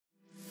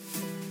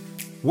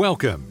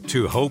Welcome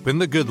to Hope in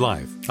the Good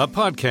Life, a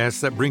podcast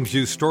that brings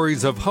you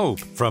stories of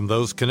hope from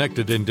those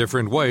connected in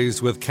different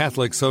ways with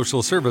Catholic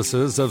Social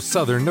Services of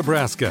Southern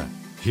Nebraska.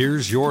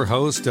 Here's your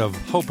host of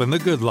Hope in the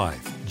Good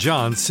Life,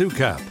 John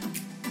Sukup.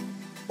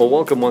 Well,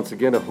 welcome once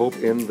again to Hope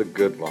in the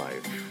Good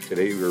Life.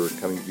 Today we're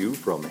coming to you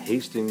from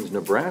Hastings,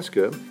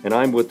 Nebraska, and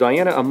I'm with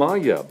Diana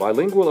Amaya,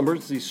 bilingual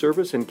emergency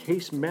service and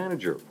case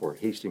manager for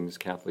Hastings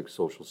Catholic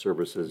Social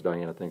Services.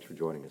 Diana, thanks for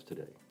joining us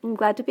today. I'm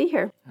glad to be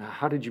here.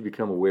 How did you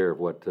become aware of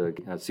what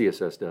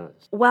CSS does?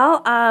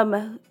 Well,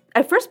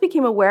 I first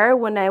became aware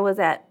when I was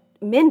at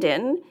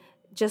Minden.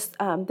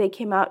 They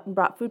came out and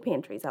brought food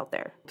pantries out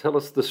there. Tell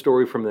us the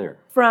story from there.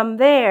 From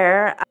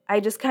there, I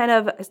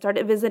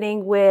started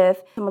visiting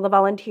with some of the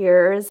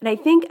volunteers, and I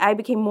think I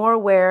became more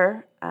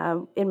aware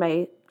in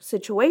my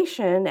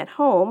situation at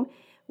home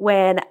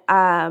when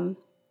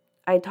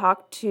I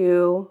talked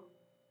to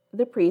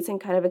the priest and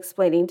kind of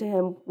explaining to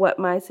him what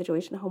my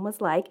situation at home was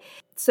like.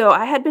 So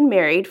I had been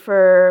married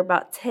for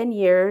about 10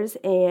 years,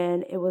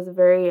 and it was a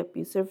very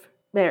abusive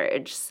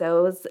marriage,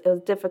 so it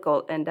was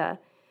difficult, and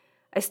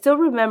I still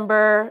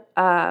remember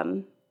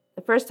the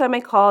first time I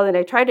called and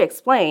I tried to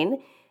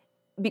explain,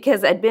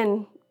 because I'd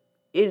been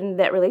in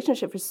that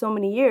relationship for so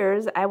many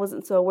years, I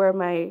wasn't so aware of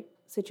my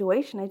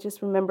situation. I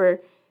just remember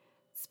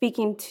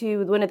speaking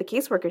to one of the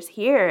caseworkers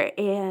here,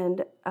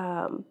 and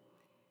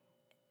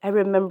I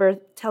remember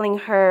telling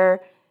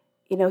her,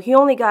 he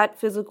only got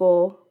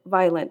physical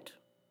violent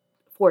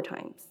 4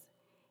 times.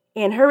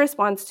 And her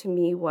response to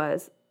me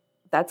was,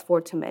 that's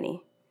 4 too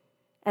many.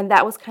 And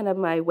that was kind of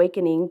my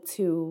awakening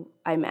to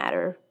I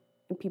matter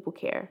and people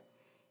care.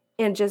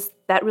 And just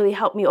that really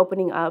helped me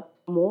opening up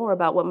more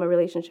about what my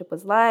relationship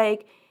was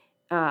like,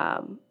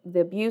 the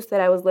abuse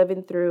that I was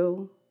living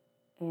through,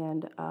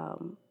 and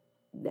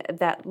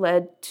that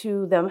led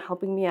to them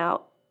helping me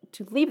out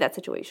to leave that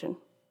situation.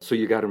 So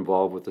you got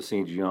involved with the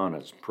St.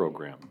 Gianna's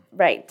program.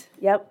 Right,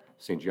 yep.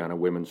 St. Gianna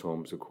Women's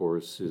Homes, of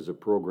course, is a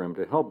program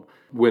to help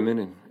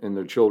women and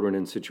their children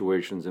in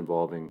situations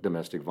involving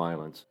domestic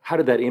violence. How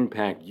did that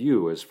impact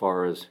you as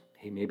far as,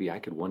 hey, maybe I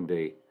could one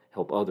day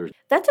help others?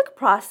 That took a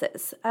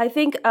process. I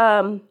think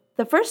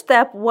the first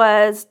step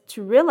was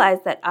to realize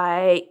that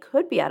I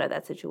could be out of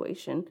that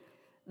situation.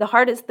 The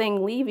hardest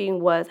thing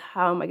leaving was,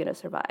 how am I going to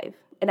survive?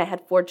 And I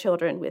had 4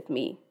 children with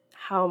me.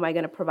 How am I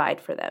going to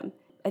provide for them?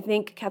 I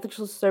think Catholic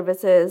Social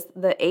Services,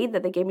 the aid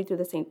that they gave me through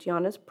the St.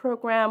 Gianna's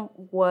program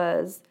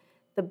was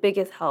the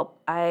biggest help.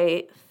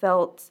 I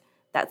felt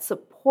that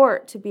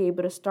support to be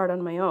able to start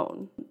on my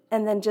own.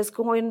 And then just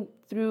going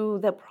through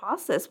the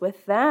process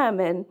with them,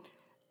 and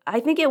I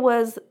think it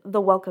was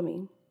the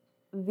welcoming,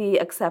 the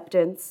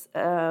acceptance,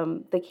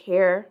 the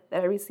care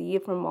that I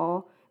received from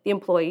all the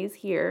employees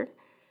here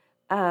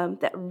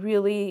that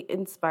really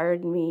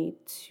inspired me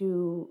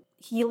to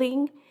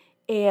healing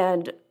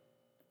and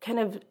kind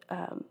of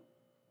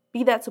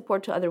be that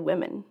support to other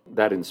women.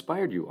 That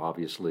inspired you,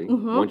 obviously,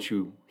 once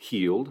you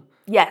healed.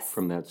 Yes.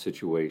 From that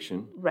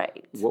situation.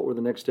 Right. What were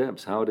the next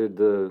steps? How did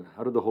the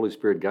Holy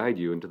Spirit guide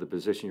you into the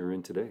position you're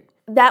in today?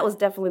 That was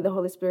definitely the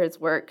Holy Spirit's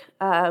work,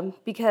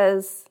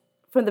 because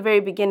from the very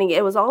beginning,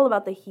 it was all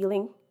about the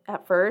healing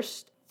at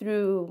first,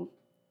 through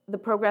the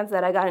programs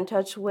that I got in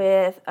touch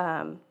with,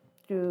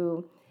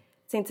 through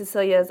St.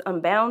 Cecilia's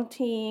Unbound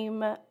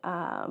team,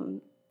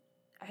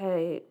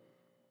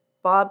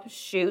 Bob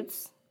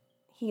Schutz,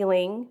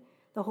 healing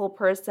the whole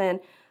person,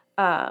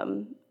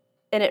 and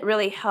it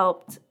really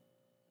helped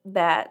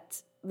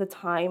that the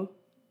time.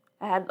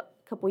 I had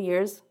a couple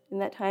years in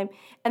that time,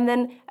 and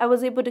then I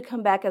was able to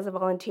come back as a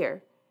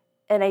volunteer.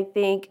 And I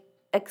think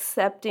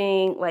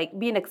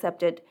being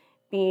accepted,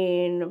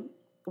 being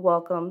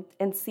welcomed,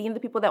 and seeing the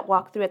people that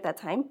walked through at that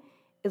time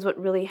is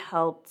what really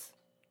helped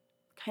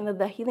kind of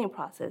the healing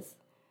process,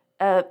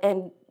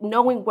 and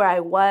knowing where I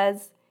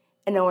was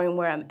and knowing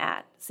where I'm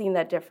at, seeing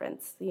that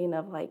difference, seeing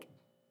of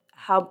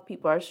how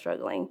people are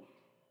struggling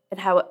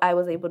and how I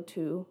was able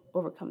to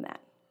overcome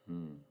that.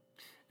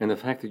 And the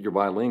fact that you're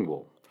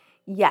bilingual.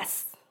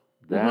 Yes.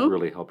 That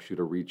really helps you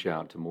to reach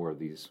out to more of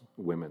these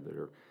women that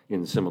are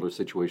in similar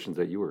situations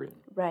that you were in.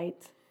 Right,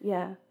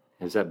 yeah.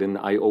 Has that been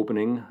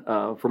eye-opening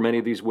for many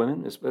of these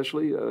women,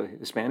 especially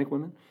Hispanic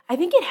women? I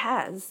think it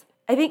has.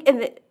 I think,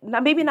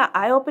 maybe not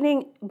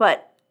eye-opening,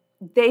 but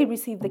they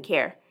receive the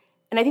care.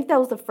 And I think that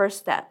was the first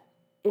step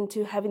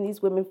into having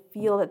these women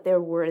feel that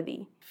they're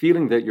worthy.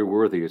 Feeling that you're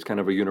worthy is kind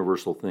of a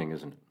universal thing,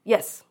 isn't it?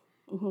 Yes.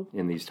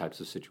 In these types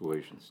of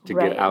situations, to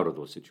get out of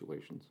those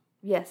situations.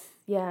 Yes,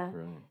 yeah.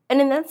 Right. And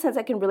in that sense,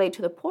 I can relate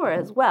to the poor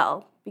as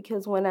well,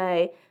 because when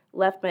I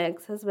left my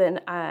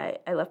ex-husband, I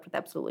left with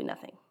absolutely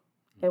nothing.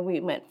 And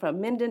we went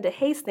from Minden to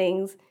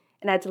Hastings,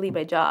 and I had to leave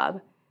my job.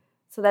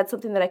 So that's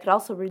something that I could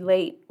also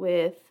relate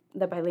with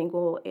the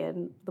bilingual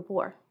and the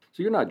poor.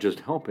 So you're not just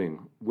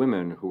helping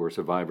women who are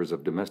survivors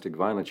of domestic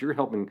violence, you're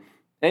helping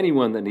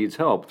anyone that needs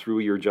help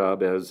through your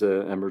job as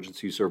an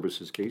emergency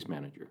services case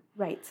manager.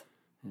 Right.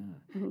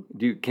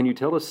 Yeah. Can you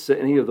tell us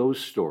any of those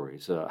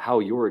stories, how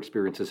your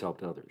experience has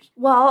helped others?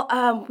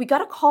 Well, we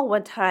got a call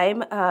one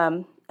time.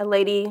 A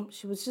lady,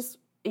 she was just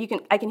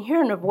I can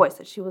hear in her voice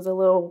that she was a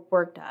little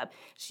worked up.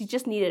 She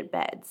just needed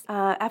beds.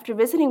 After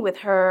visiting with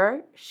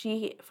her,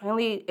 she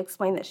finally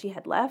explained that she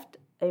had left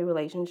a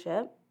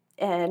relationship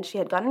and she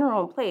had gotten her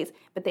own place,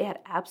 but they had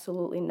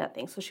absolutely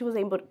nothing. So she was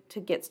able to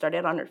get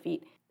started on her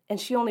feet, and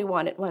she only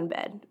wanted one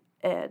bed,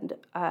 and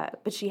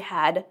but she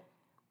had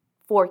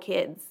 4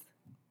 kids.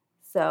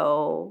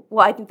 So,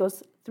 well, I think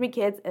those 3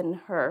 kids and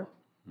her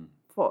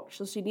 4.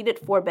 So she needed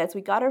 4 beds.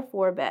 We got her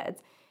 4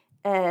 beds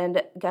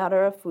and got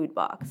her a food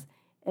box.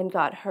 And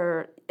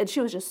she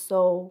was just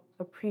so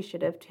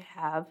appreciative to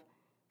have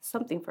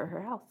something for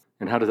her house.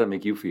 And how does that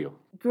make you feel?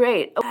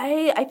 Great.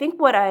 I think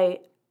I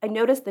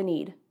noticed the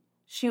need.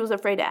 She was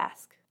afraid to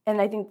ask. And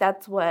I think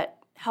that's what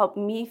helped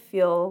me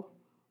feel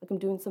like I'm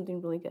doing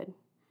something really good.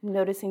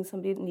 Noticing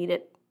somebody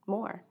needed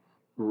more.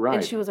 Right.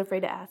 And she was afraid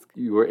to ask.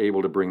 You were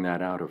able to bring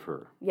that out of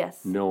her.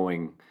 Yes.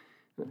 Knowing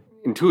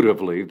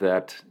intuitively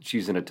that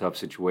she's in a tough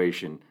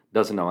situation,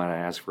 doesn't know how to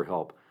ask for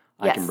help.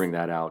 Yes. I can bring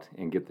that out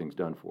and get things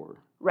done for her.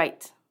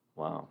 Right.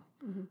 Wow.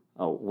 Mm-hmm.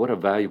 Oh, what a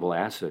valuable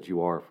asset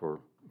you are for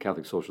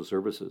Catholic Social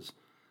Services.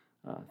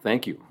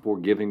 Thank you for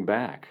giving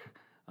back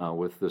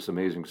with this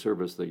amazing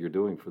service that you're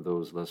doing for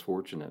those less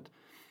fortunate.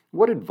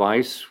 What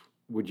advice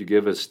would you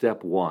give as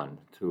step 1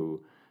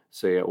 to,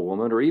 say, a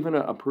woman or even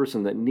a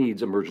person that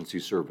needs emergency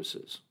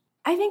services?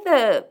 I think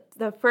the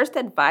first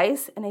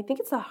advice, and I think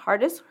it's the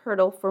hardest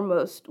hurdle for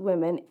most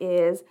women,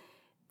 is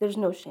there's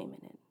no shame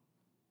in it.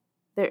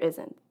 There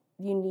isn't.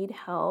 You need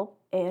help,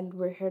 and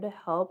we're here to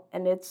help,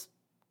 and it's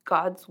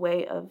God's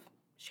way of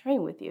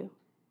sharing with you.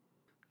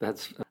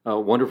 That's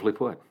wonderfully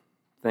put.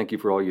 Thank you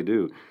for all you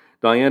do.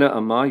 Diana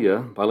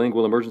Amaya,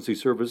 Bilingual Emergency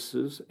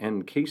Services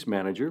and Case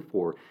Manager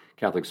for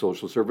Catholic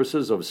Social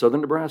Services of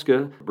Southern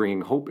Nebraska,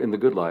 bringing hope in the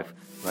good life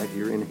right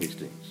here in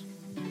Hastings.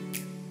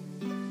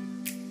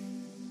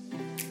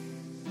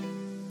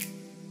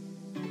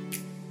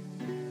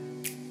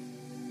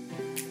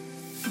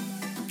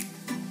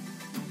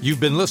 You've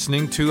been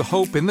listening to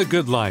Hope in the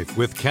Good Life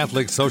with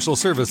Catholic Social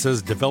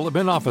Services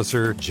Development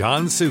Officer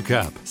John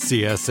Sukup.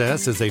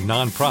 CSS is a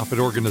nonprofit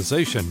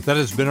organization that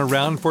has been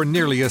around for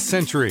nearly a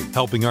century,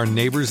 helping our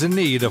neighbors in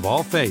need of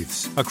all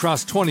faiths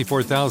across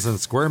 24,000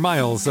 square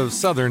miles of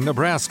southern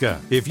Nebraska.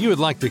 If you would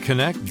like to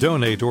connect,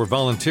 donate, or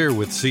volunteer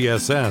with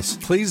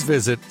CSS, please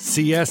visit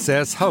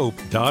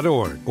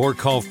csshope.org or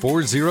call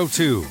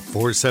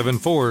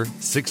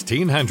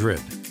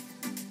 402-474-1600.